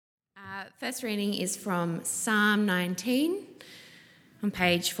First reading is from Psalm 19 on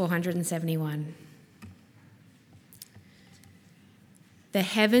page 471. The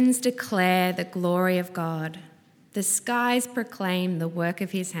heavens declare the glory of God. The skies proclaim the work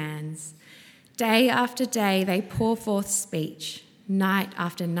of his hands. Day after day they pour forth speech. Night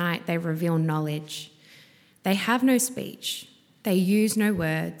after night they reveal knowledge. They have no speech. They use no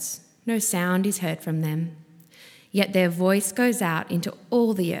words. No sound is heard from them. Yet their voice goes out into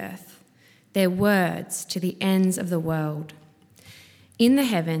all the earth, their words to the ends of the world. In the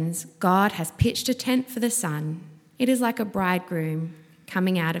heavens, God has pitched a tent for the sun. It is like a bridegroom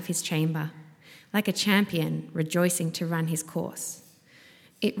coming out of his chamber, like a champion rejoicing to run his course.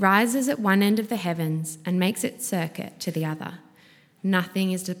 It rises at one end of the heavens and makes its circuit to the other.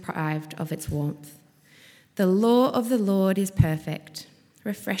 Nothing is deprived of its warmth. The law of the Lord is perfect,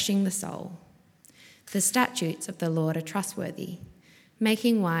 refreshing the soul. The statutes of the Lord are trustworthy,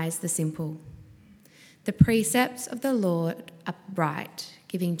 making wise the simple. The precepts of the Lord are right,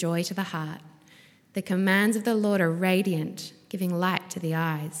 giving joy to the heart. The commands of the Lord are radiant, giving light to the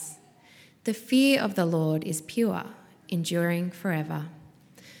eyes. The fear of the Lord is pure, enduring forever.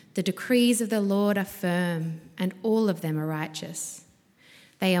 The decrees of the Lord are firm, and all of them are righteous.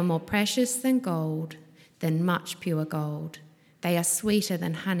 They are more precious than gold, than much pure gold. They are sweeter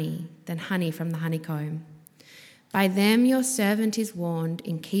than honey from the honeycomb. By them your servant is warned,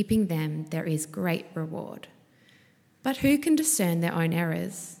 in keeping them there is great reward. But who can discern their own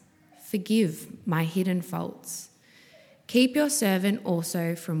errors? Forgive my hidden faults. Keep your servant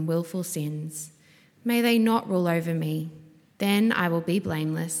also from willful sins. May they not rule over me. Then I will be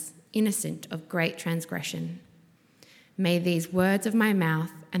blameless, innocent of great transgression. May these words of my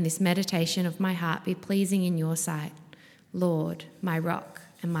mouth and this meditation of my heart be pleasing in your sight, Lord, my rock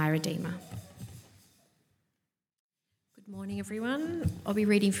and my redeemer. Good morning, everyone. I'll be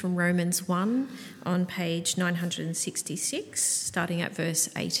reading from Romans 1 on page 966, starting at verse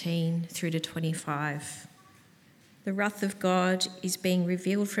 18 through to 25. The wrath of God is being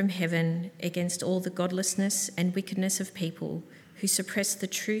revealed from heaven against all the godlessness and wickedness of people who suppress the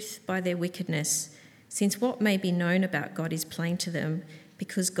truth by their wickedness, since what may be known about God is plain to them,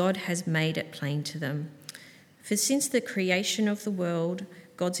 because God has made it plain to them. For since the creation of the world,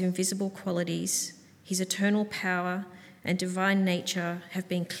 God's invisible qualities, his eternal power and divine nature have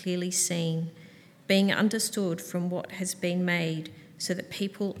been clearly seen, being understood from what has been made, so that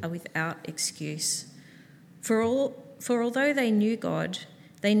people are without excuse. For although they knew God,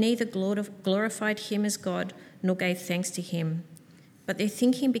 they neither glorified him as God nor gave thanks to him. But their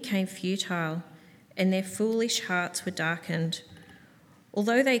thinking became futile, and their foolish hearts were darkened.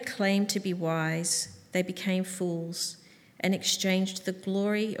 Although they claimed to be wise, they became fools and exchanged the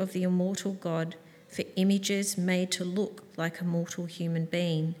glory of the immortal God for images made to look like a mortal human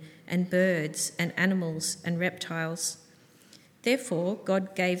being, and birds and animals and reptiles. Therefore,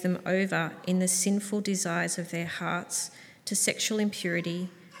 God gave them over in the sinful desires of their hearts to sexual impurity,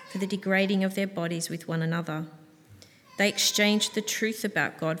 for the degrading of their bodies with one another. They exchanged the truth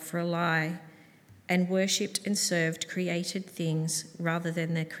about God for a lie, and worshipped and served created things rather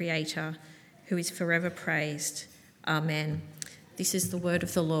than their Creator, who is forever praised. Amen. This is the word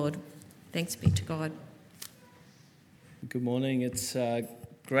of the Lord. Thanks be to God. Good morning. It's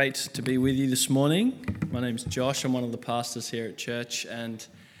great to be with you this morning. My name's Josh. I'm one of the pastors here at church. And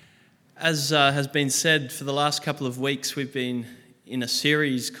as has been said, for the last couple of weeks, we've been in a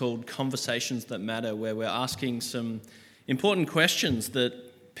series called Conversations That Matter, where we're asking some important questions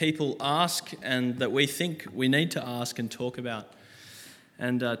that people ask and that we think we need to ask and talk about.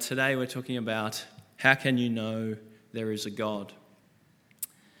 And today we're talking about, how can you know there is a God?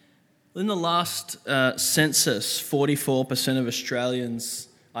 In the last census, 44% of Australians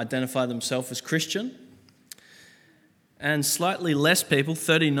identify themselves as Christian, and slightly less people,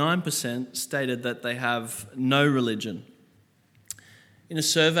 39%, stated that they have no religion. In a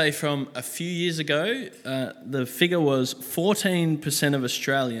survey from a few years ago, the figure was 14% of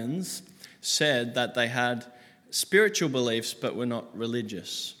Australians said that they had spiritual beliefs but were not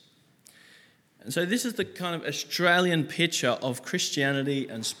religious. And so this is the kind of Australian picture of Christianity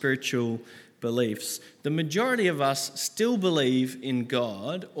and spiritual beliefs. The majority of us still believe in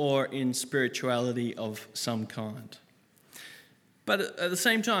God or in spirituality of some kind. But at the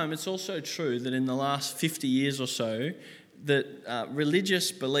same time, it's also true that in the last 50 years or so, that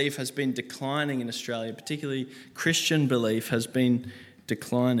religious belief has been declining in Australia, particularly Christian belief has been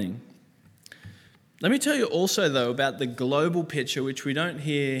declining. Let me tell you also, though, about the global picture, which we don't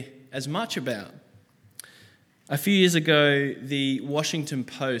hear as much about. A few years ago, the Washington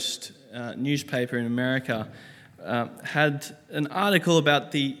Post newspaper in America had an article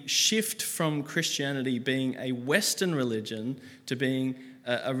about the shift from Christianity being a Western religion to being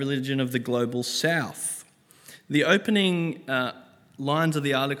a religion of the global South. The opening lines of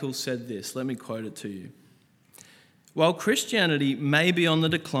the article said this. Let me quote it to you. While Christianity may be on the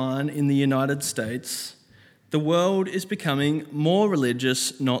decline in the United States, the world is becoming more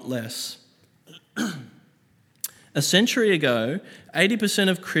religious, not less. A century ago, 80%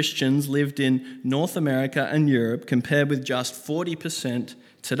 of Christians lived in North America and Europe, compared with just 40%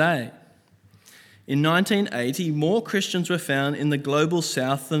 today. In 1980, more Christians were found in the global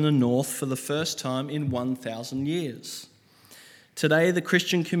South than the North for the first time in 1,000 years. Today, the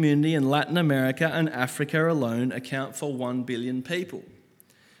Christian community in Latin America and Africa alone account for 1 billion people.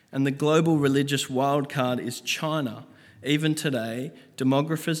 And the global religious wildcard is China. Even today,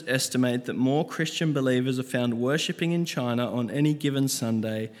 demographers estimate that more Christian believers are found worshipping in China on any given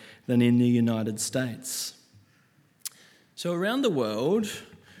Sunday than in the United States. So around the world,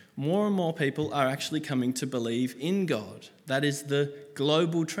 more and more people are actually coming to believe in God. That is the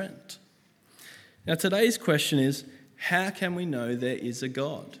global trend. Now today's question is, how can we know there is a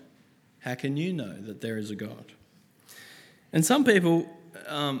God? How can you know that there is a God? And some people,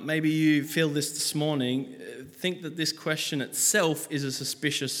 maybe you feel this morning, think that this question itself is a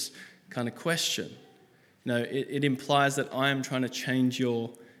suspicious kind of question. You know, it implies that I am trying to change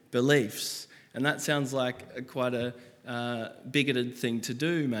your beliefs. And that sounds like quite a bigoted thing to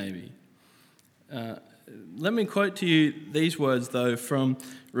do, maybe. Let me quote to you these words, though, from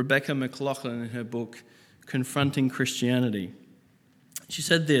Rebecca McLaughlin in her book, Confronting Christianity. She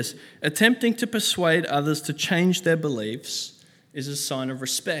said this: attempting to persuade others to change their beliefs is a sign of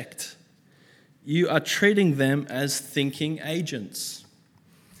respect. You are treating them as thinking agents.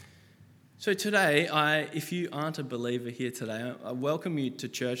 So today, if you aren't a believer here today, I welcome you to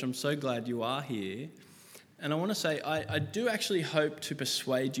church. I'm so glad you are here. And I want to say, I do actually hope to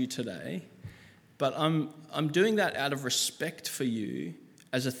persuade you today, but I'm doing that out of respect for you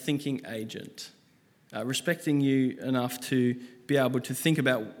as a thinking agent, respecting you enough to be able to think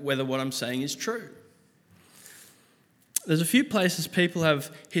about whether what I'm saying is true. There's a few places people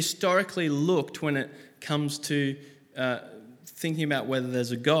have historically looked when it comes to thinking about whether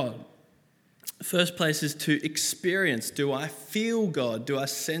there's a God. The first place is to experience. Do I feel God? Do I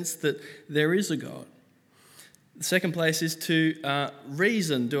sense that there is a God? The second place is to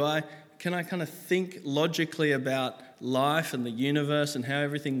reason. Can I kind of think logically about life and the universe and how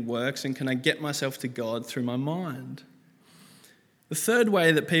everything works, and can I get myself to God through my mind? The third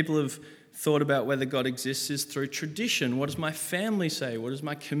way that people have thought about whether God exists is through tradition. What does my family say? What does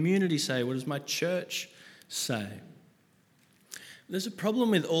my community say? What does my church say? There's a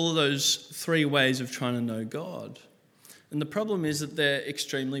problem with all of those three ways of trying to know God. And the problem is that they're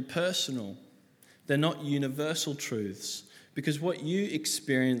extremely personal. They're not universal truths, because what you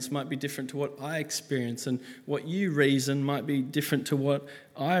experience might be different to what I experience, and what you reason might be different to what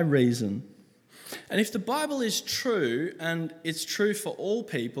I reason. And if the Bible is true, and it's true for all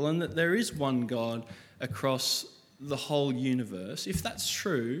people, and that there is one God across the whole universe, if that's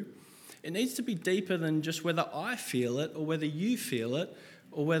true, it needs to be deeper than just whether I feel it, or whether you feel it,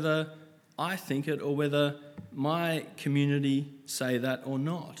 or whether I think it, or whether my community say that or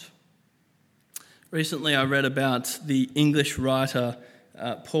not. Recently I read about the English writer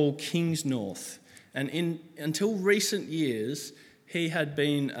Paul Kingsnorth, and until recent years he had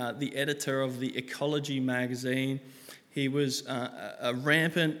been the editor of the Ecology magazine. He was a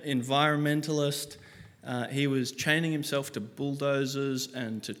rampant environmentalist. He was chaining himself to bulldozers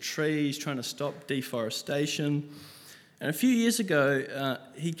and to trees, trying to stop deforestation. And a few years ago,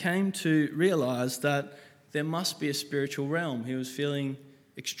 he came to realise that there must be a spiritual realm. He was feeling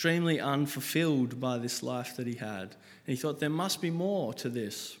extremely unfulfilled by this life that he had. And he thought there must be more to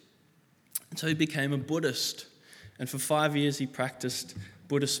this. And so he became a Buddhist. And for 5 years he practiced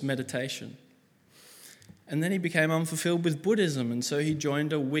Buddhist meditation. And then he became unfulfilled with Buddhism, and so he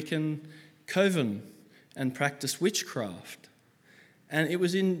joined a Wiccan coven and practiced witchcraft. And it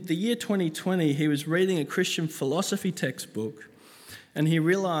was in the year 2020, he was reading a Christian philosophy textbook, and he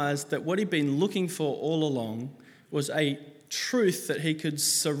realised that what he'd been looking for all along was a truth that he could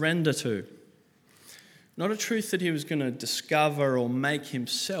surrender to. Not a truth that he was going to discover or make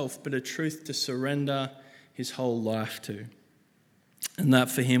himself, but a truth to surrender his whole life to. And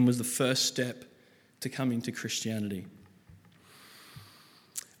that for him was the first step to coming to Christianity.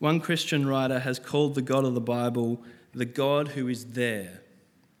 One Christian writer has called the God of the Bible the God who is there.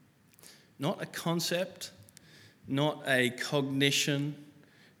 Not a concept, not a cognition,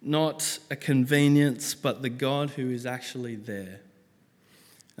 not a convenience, but the God who is actually there.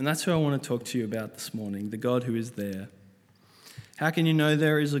 And that's who I want to talk to you about this morning, the God who is there. How can you know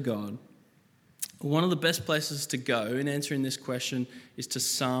there is a God? One of the best places to go in answering this question is to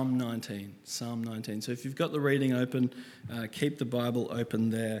Psalm 19. Psalm 19. So if you've got the reading open, keep the Bible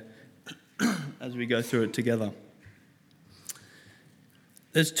open there as we go through it together.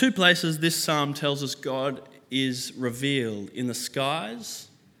 There's two places this psalm tells us God is revealed, in the skies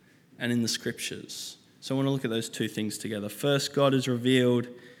and in the scriptures. So I want to look at those two things together. First, God is revealed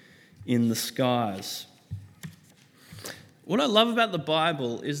in the skies. What I love about the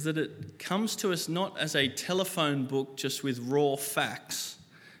Bible is that it comes to us not as a telephone book just with raw facts,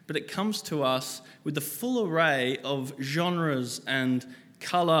 but it comes to us with the full array of genres and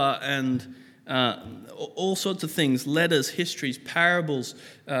colour and all sorts of things, letters, histories, parables,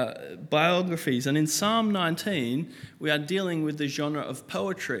 biographies. And in Psalm 19, we are dealing with the genre of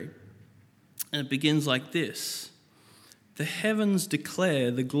poetry. And it begins like this: "The heavens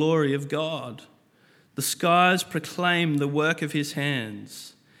declare the glory of God. The skies proclaim the work of his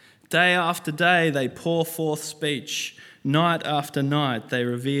hands. Day after day they pour forth speech. Night after night they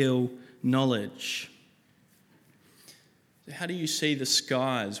reveal knowledge." So how do you see the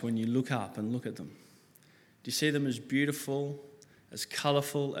skies when you look up and look at them? Do you see them as beautiful, as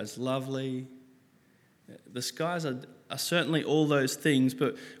colourful, as lovely? The skies are certainly all those things,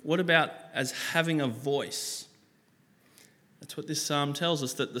 but what about as having a voice? That's what this psalm tells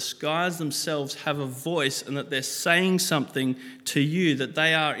us, that the skies themselves have a voice and that they're saying something to you, that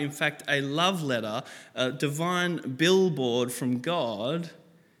they are in fact a love letter, a divine billboard from God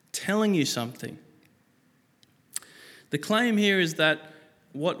telling you something. The claim here is that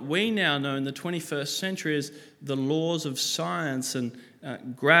what we now know in the 21st century is the laws of science and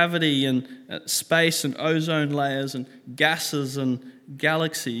gravity and space and ozone layers and gases and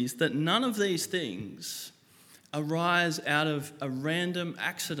galaxies, that none of these things arise out of a random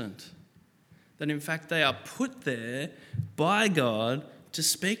accident. That in fact they are put there by God to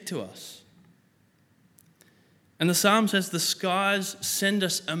speak to us. And the psalm says the skies send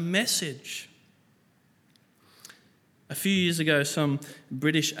us a message. A few years ago, some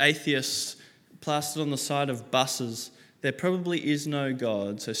British atheists plastered on the side of buses, "There probably is no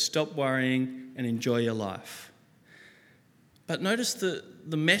God, so stop worrying and enjoy your life." But notice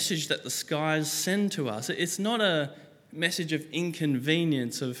the message that the skies send to us. It's not a message of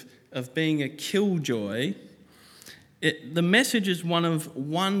inconvenience, of being a killjoy. The message is one of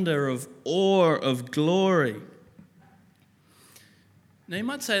wonder, of awe, of glory. Now you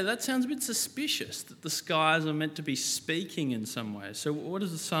might say that sounds a bit suspicious, that the skies are meant to be speaking in some way. So what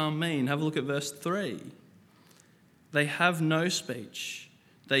does the psalm mean? Have a look at verse 3. They have no speech.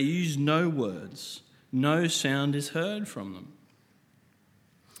 They use no words. No sound is heard from them.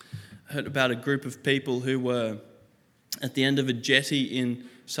 I heard about a group of people who were at the end of a jetty in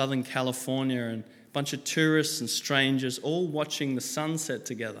Southern California, and a bunch of tourists and strangers all watching the sunset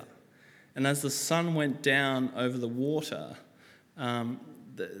together. And as the sun went down over the water,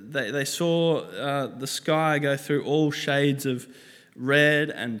 they saw the sky go through all shades of red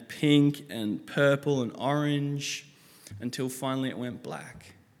and pink and purple and orange until finally it went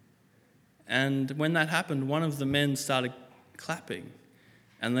black. And when that happened, one of the men started clapping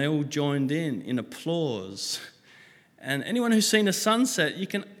and they all joined in applause. And anyone who's seen a sunset, you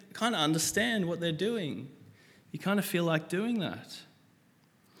can kind of understand what they're doing. You kind of feel like doing that.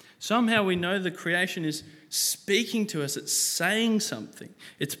 Somehow we know the creation is speaking to us. It's saying something.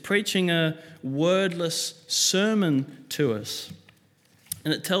 It's preaching a wordless sermon to us.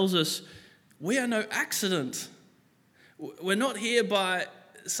 And it tells us we are no accident. We're not here by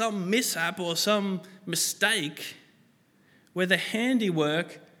some mishap or some mistake. We're the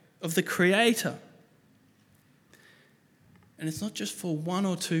handiwork of the Creator. And it's not just for one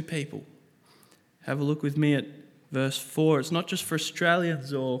or two people. Have a look with me at verse 4. It's not just for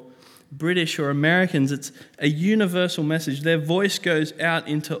Australians or British or Americans. It's a universal message. Their voice goes out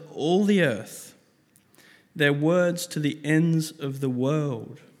into all the earth. Their words to the ends of the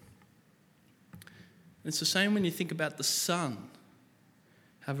world. It's the same when you think about the sun.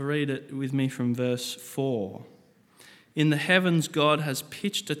 Have a read it with me from verse 4. In the heavens, God has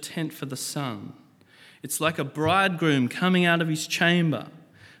pitched a tent for the sun. It's like a bridegroom coming out of his chamber,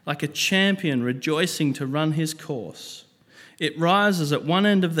 like a champion rejoicing to run his course. It rises at one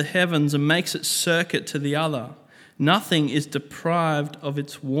end of the heavens and makes its circuit to the other. Nothing is deprived of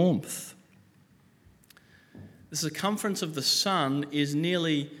its warmth. The circumference of the sun is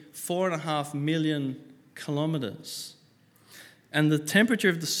nearly 4.5 million kilometres. And the temperature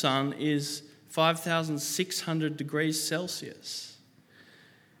of the sun is 5,600 degrees Celsius.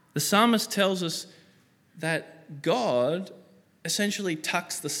 The psalmist tells us that God essentially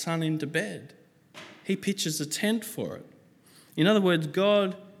tucks the sun into bed. He pitches a tent for it. In other words,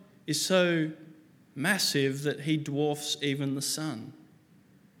 God is so massive that he dwarfs even the sun.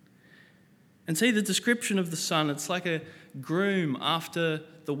 And see, the description of the sun, it's like a groom after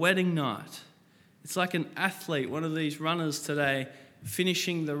the wedding night. It's like an athlete, one of these runners today,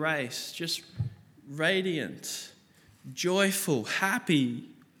 finishing the race, just radiant, joyful, happy,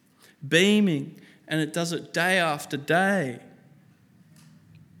 beaming, and it does it day after day.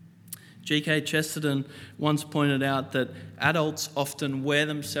 G.K. Chesterton once pointed out that adults often wear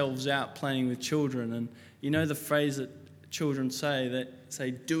themselves out playing with children. And you know the phrase that children say, that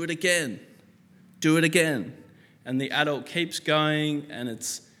say, do it again, do it again. And the adult keeps going and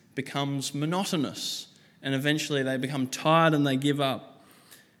it becomes monotonous. And eventually they become tired and they give up.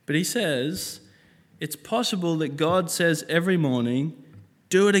 But he says, it's possible that God says every morning,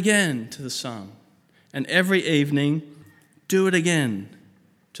 do it again to the sun. And every evening, do it again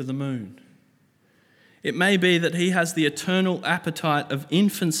to the moon. It may be that he has the eternal appetite of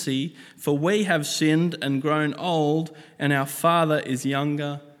infancy, for we have sinned and grown old, and our Father is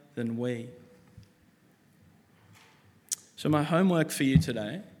younger than we. So my homework for you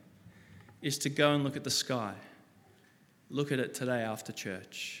today is to go and look at the sky. Look at it today after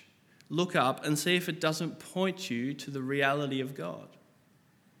church. Look up and see if it doesn't point you to the reality of God.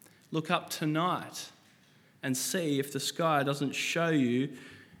 Look up tonight and see if the sky doesn't show you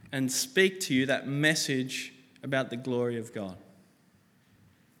and speak to you that message about the glory of God.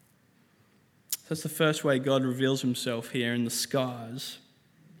 That's the first way God reveals himself here in the skies.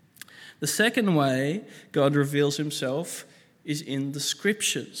 The second way God reveals himself is in the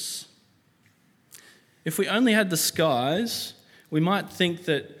scriptures. If we only had the skies, we might think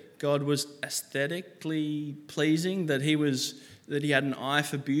that God was aesthetically pleasing, that he had an eye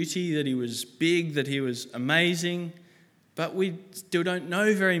for beauty, that he was big, that he was amazing. But we still don't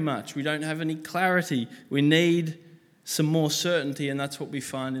know very much. We don't have any clarity. We need some more certainty, and that's what we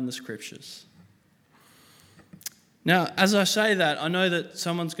find in the scriptures. Now, as I say that, I know that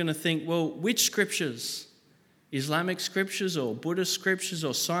someone's going to think, well, which scriptures? Islamic scriptures or Buddhist scriptures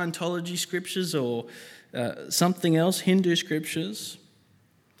or Scientology scriptures or something else, Hindu scriptures?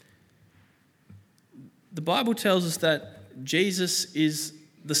 The Bible tells us that Jesus is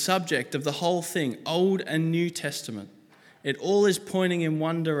the subject of the whole thing, Old and New Testament. It all is pointing in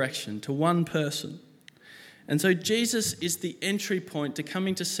one direction, to one person. And so Jesus is the entry point to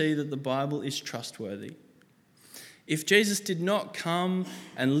coming to see that the Bible is trustworthy. If Jesus did not come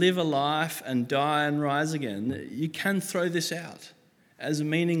and live a life and die and rise again, you can throw this out as a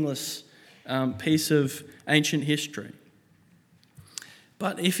meaningless piece of ancient history.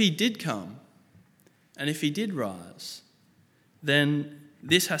 But if he did come and if he did rise, then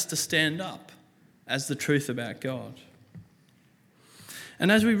this has to stand up as the truth about God.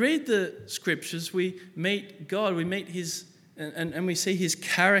 And as we read the scriptures, we meet God, we meet his, and we see his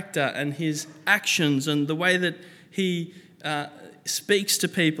character and his actions and the way that he speaks to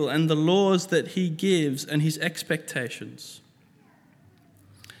people and the laws that he gives and his expectations.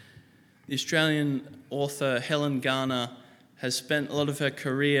 The Australian author Helen Garner has spent a lot of her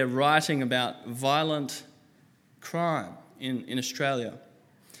career writing about violent crime in Australia.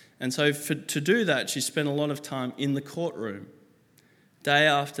 And so to do that, she spent a lot of time in the courtroom, day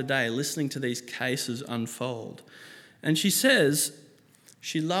after day, listening to these cases unfold. And she says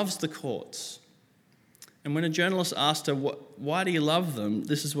she loves the courts. And when a journalist asked her, why do you love them?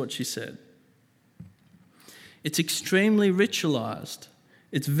 This is what she said. It's extremely ritualised.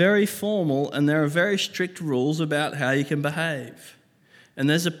 It's very formal, and there are very strict rules about how you can behave. And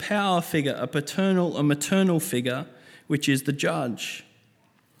there's a power figure, a paternal, a maternal figure, which is the judge.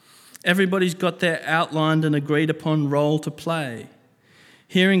 Everybody's got their outlined and agreed upon role to play.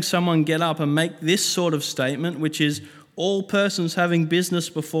 Hearing someone get up and make this sort of statement, which is, all persons having business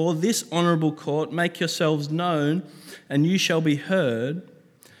before this honourable court, make yourselves known, and you shall be heard.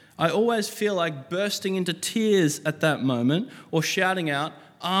 I always feel like bursting into tears at that moment or shouting out,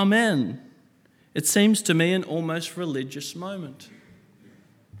 Amen. It seems to me an almost religious moment.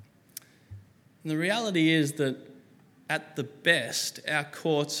 And the reality is that at the best, our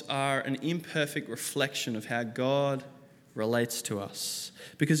courts are an imperfect reflection of how God relates to us.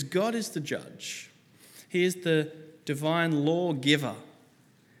 Because God is the judge. He is the divine lawgiver.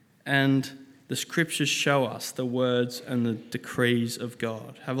 And the scriptures show us the words and the decrees of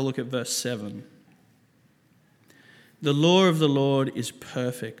God. Have a look at verse 7. The law of the Lord is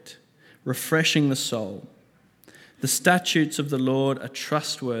perfect, refreshing the soul. The statutes of the Lord are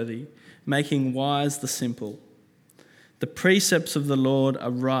trustworthy, making wise the simple. The precepts of the Lord are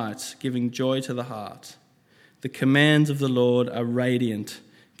right, giving joy to the heart. The commands of the Lord are radiant,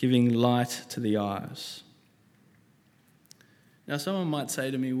 giving light to the eyes. Now, someone might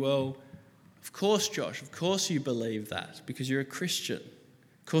say to me, well, of course, Josh, of course you believe that because you're a Christian.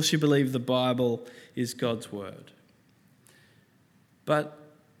 Of course you believe the Bible is God's word. But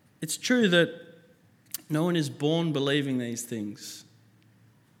it's true that no one is born believing these things.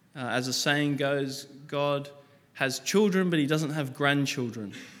 As the saying goes, God has children, but he doesn't have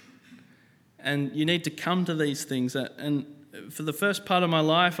grandchildren. And you need to come to these things. And for the first part of my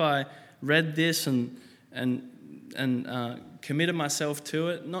life, I read this and committed myself to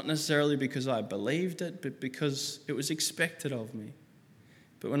it, not necessarily because I believed it, but because it was expected of me.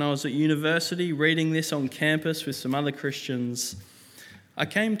 But when I was at university, reading this on campus with some other Christians, I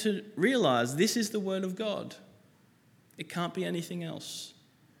came to realise this is the Word of God. It can't be anything else.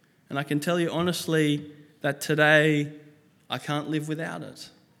 And I can tell you honestly that today I can't live without it.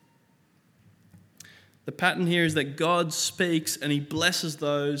 The pattern here is that God speaks and he blesses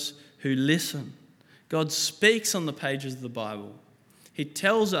those who listen. God speaks on the pages of the Bible. He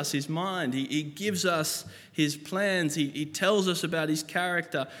tells us his mind. He gives us his plans. He tells us about his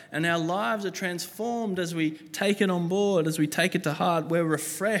character. And our lives are transformed as we take it on board, as we take it to heart. We're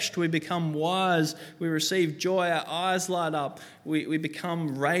refreshed. We become wise. We receive joy. Our eyes light up. We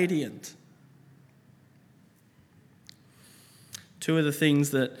become radiant. Two of the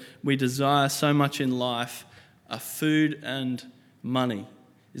things that we desire so much in life are food and money.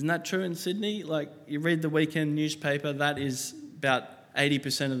 Isn't that true in Sydney? Like, you read the weekend newspaper, that is about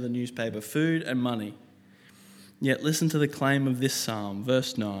 80% of the newspaper, food and money. Yet listen to the claim of this psalm,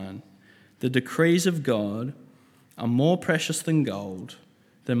 verse 9. The decrees of God are more precious than gold,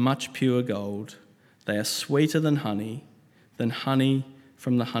 than much pure gold. They are sweeter than honey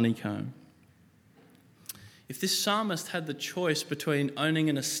from the honeycomb. If this psalmist had the choice between owning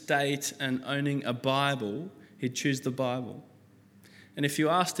an estate and owning a Bible, he'd choose the Bible. And if you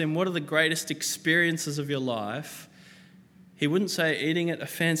asked him, what are the greatest experiences of your life? He wouldn't say eating at a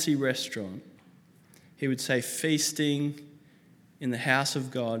fancy restaurant. He would say feasting in the house of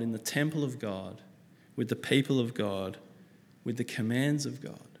God, in the temple of God, with the people of God, with the commands of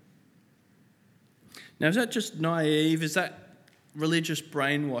God. Now, is that just naive? Is that religious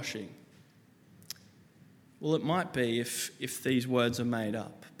brainwashing? Well, it might be if these words are made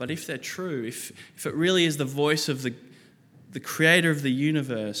up. But if they're true, if it really is the voice of the creator of the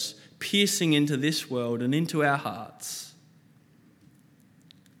universe piercing into this world and into our hearts,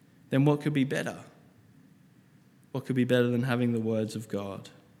 then what could be better? What could be better than having the words of God?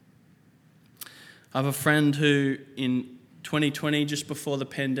 I have a friend who in 2020, just before the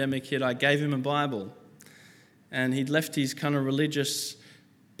pandemic hit, I gave him a Bible. And he'd left his kind of religious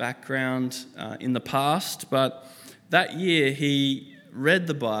background in the past, but that year he read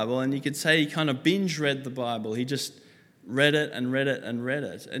the Bible, and you could say he kind of binge read the Bible. He just read it and read it and read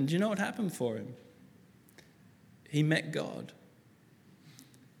it. And do you know what happened for him? He met God.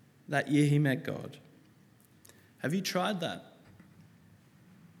 That year he met God. Have you tried that?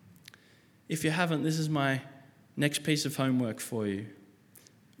 If you haven't, this is my next piece of homework for you.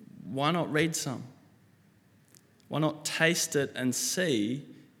 Why not read some? Why not taste it and see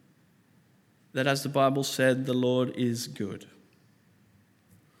that, as the Bible said, the Lord is good?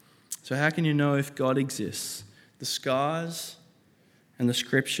 So how can you know if God exists? The skies and the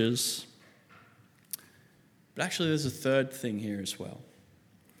scriptures. But actually there's a third thing here as well.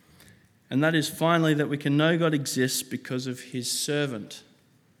 And that is finally that we can know God exists because of his servant.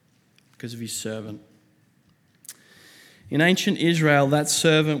 Because of his servant. In ancient Israel, that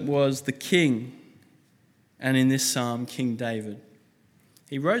servant was the king. And in this psalm, King David.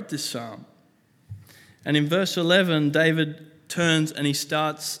 He wrote this psalm. And in verse 11, David turns and he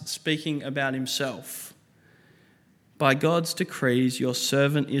starts speaking about himself. By God's decrees, your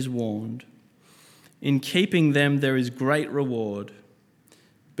servant is warned. In keeping them, there is great reward.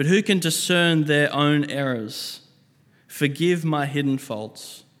 But who can discern their own errors? Forgive my hidden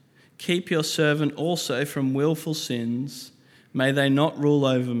faults. Keep your servant also from willful sins. May they not rule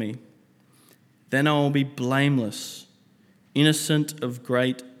over me. Then I will be blameless, innocent of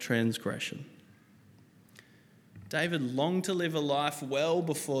great transgression. David longed to live a life well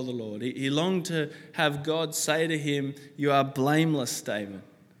before the Lord. He longed to have God say to him, you are blameless, David.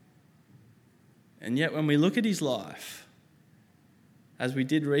 And yet when we look at his life, as we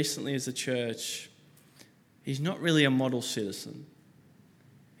did recently as a church, he's not really a model citizen.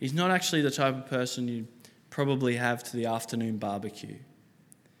 He's not actually the type of person you probably have to the afternoon barbecue.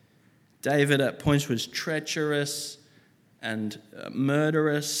 David at points was treacherous and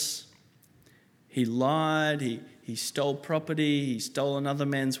murderous. He lied, he stole property, he stole another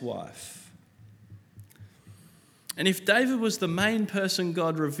man's wife. And if David was the main person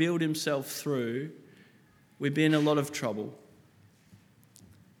God revealed himself through, we'd be in a lot of trouble.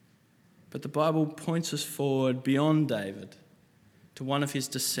 But the Bible points us forward beyond David to one of his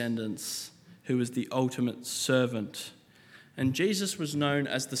descendants who was the ultimate servant. And Jesus was known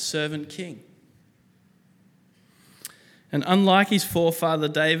as the servant king. And unlike his forefather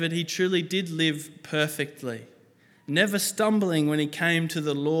David, he truly did live perfectly, never stumbling when he came to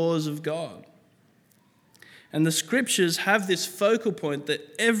the laws of God. And the scriptures have this focal point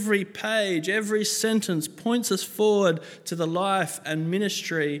that every page, every sentence points us forward to the life and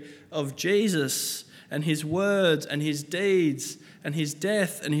ministry of Jesus and his words and his deeds and his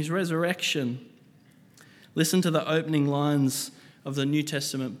death and his resurrection. Listen to the opening lines of the New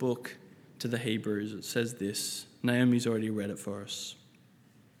Testament book to the Hebrews. It says this. Naomi's already read it for us.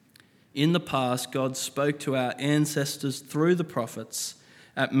 In the past, God spoke to our ancestors through the prophets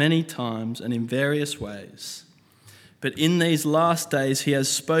at many times and in various ways. But in these last days, he has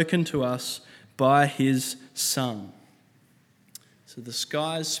spoken to us by his Son. So the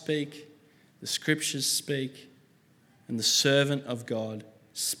skies speak, the scriptures speak, and the servant of God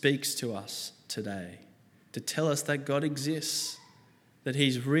speaks to us today to tell us that God exists, that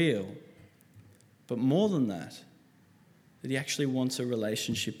he's real, but more than that he actually wants a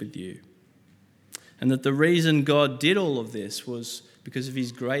relationship with you. And that the reason God did all of this was because of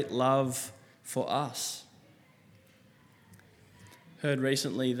his great love for us. Heard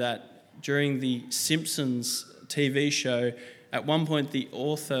recently that during the Simpsons TV show, at one point the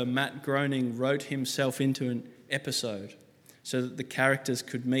author Matt Groening wrote himself into an episode so that the characters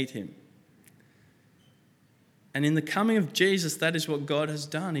could meet him. And in the coming of Jesus, that is what God has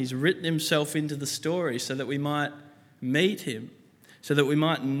done. He's written himself into the story so that we might meet him, so that we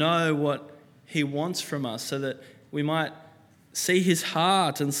might know what he wants from us, so that we might see his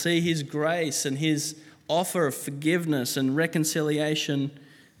heart and see his grace and his offer of forgiveness and reconciliation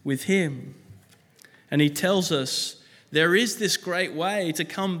with him. And he tells us there is this great way to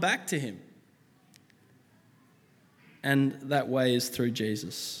come back to him. And that way is through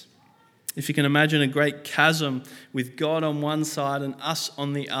Jesus. If you can imagine a great chasm with God on one side and us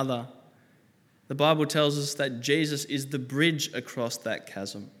on the other, the Bible tells us that Jesus is the bridge across that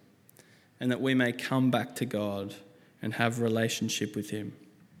chasm and that we may come back to God and have a relationship with him.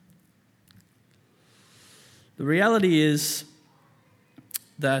 The reality is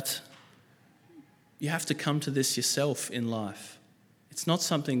that you have to come to this yourself in life. It's not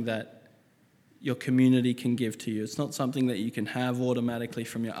something that your community can give to you. It's not something that you can have automatically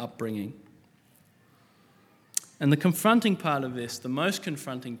from your upbringing. And the confronting part of this, the most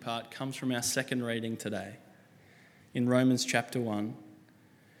confronting part, comes from our second reading today in Romans chapter 1.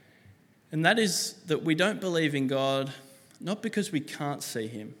 And that is that we don't believe in God not because we can't see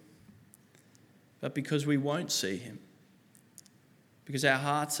him, but because we won't see him. Because our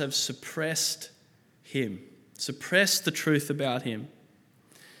hearts have suppressed him, suppressed the truth about him.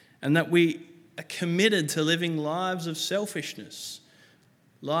 And that we are committed to living lives of selfishness,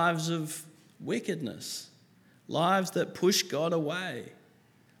 lives of wickedness, lives that push God away,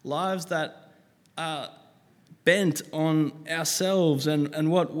 lives that are bent on ourselves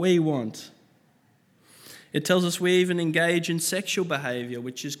and what we want. It tells us we even engage in sexual behaviour,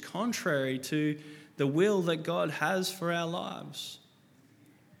 which is contrary to the will that God has for our lives.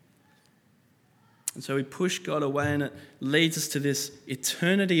 And so we push God away, and it leads us to this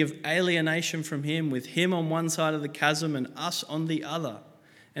eternity of alienation from him, with him on one side of the chasm and us on the other.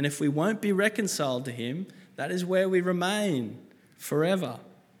 And if we won't be reconciled to him, that is where we remain forever.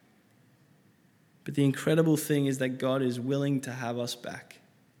 But the incredible thing is that God is willing to have us back,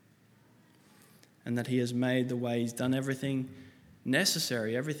 and that he has made the way. He's done everything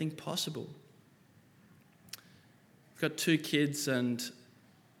necessary, everything possible. I've got 2 kids, and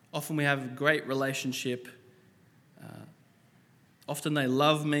often we have a great relationship. Often they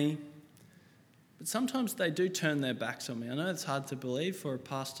love me, but sometimes they do turn their backs on me. I know it's hard to believe for a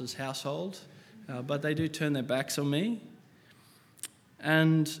pastor's household, but they do turn their backs on me.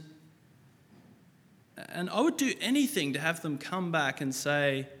 And I would do anything to have them come back and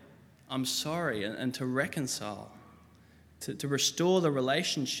say, I'm sorry, and to reconcile, to restore the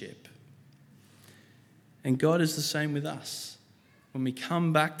relationship. And God is the same with us. When we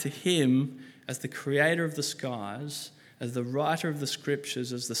come back to him as the creator of the skies, as the writer of the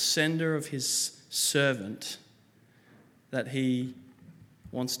scriptures, as the sender of his servant, that he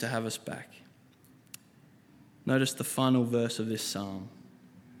wants to have us back. Notice the final verse of this psalm.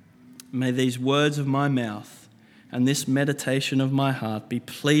 May these words of my mouth and this meditation of my heart be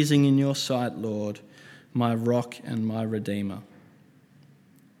pleasing in your sight, Lord, my rock and my redeemer.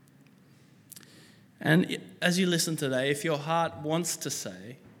 And as you listen today, if your heart wants to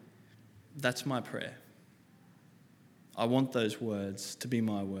say, that's my prayer. I want those words to be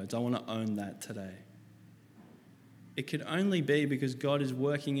my words. I want to own that today. It could only be because God is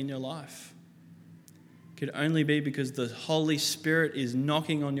working in your life. It could only be because the Holy Spirit is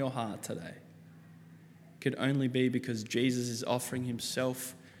knocking on your heart today. It could only be because Jesus is offering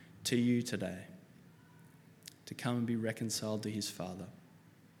himself to you today to come and be reconciled to his Father.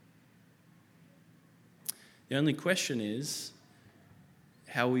 The only question is,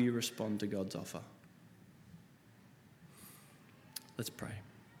 how will you respond to God's offer? Let's pray.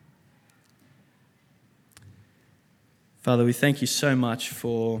 Father, we thank you so much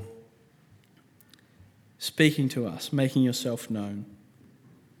for speaking to us, making yourself known.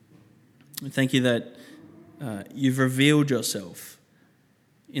 We thank you that you've revealed yourself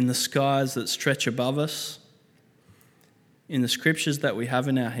in the skies that stretch above us, in the scriptures that we have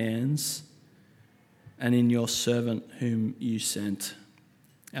in our hands, and in your servant whom you sent,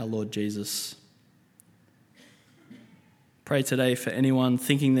 our Lord Jesus. Pray today for anyone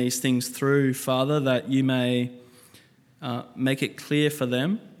thinking these things through, Father, that you may make it clear for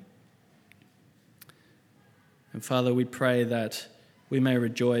them. And Father, we pray that we may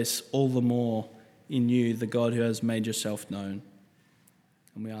rejoice all the more in you, the God who has made yourself known.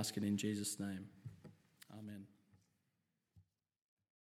 And we ask it in Jesus' name. Amen.